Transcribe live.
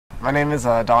My name is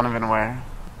Donovan Ware.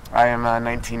 I am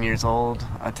 19 years old,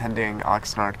 attending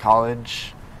Oxnard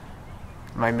College.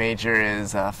 My major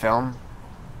is film.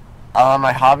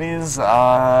 My hobbies,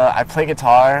 I play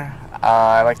guitar.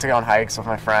 I like to go on hikes with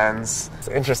my friends. It's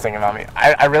interesting about me.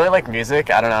 I really like music.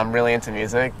 I don't know, I'm really into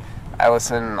music. I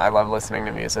love listening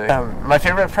to music. My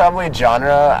favorite probably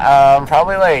genre,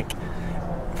 probably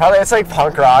it's like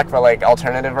punk rock, but like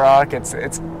alternative rock. It's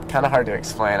kind of hard to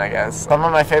explain, I guess. Some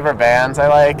of my favorite bands I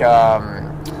like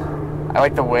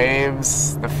The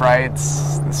Waves, The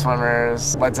Frights, The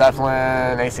Swimmers, Led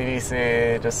Zeppelin,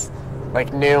 AC/DC, just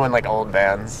like new and like old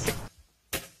bands.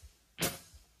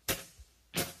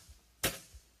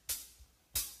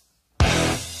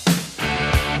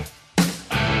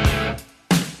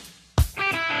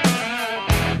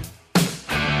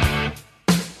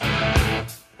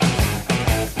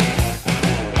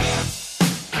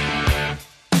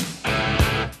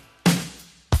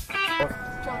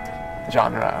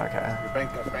 Genre, okay. Your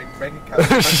bank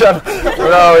account. Shut up.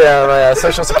 Oh yeah, my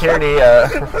social security.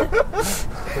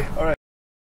 All right.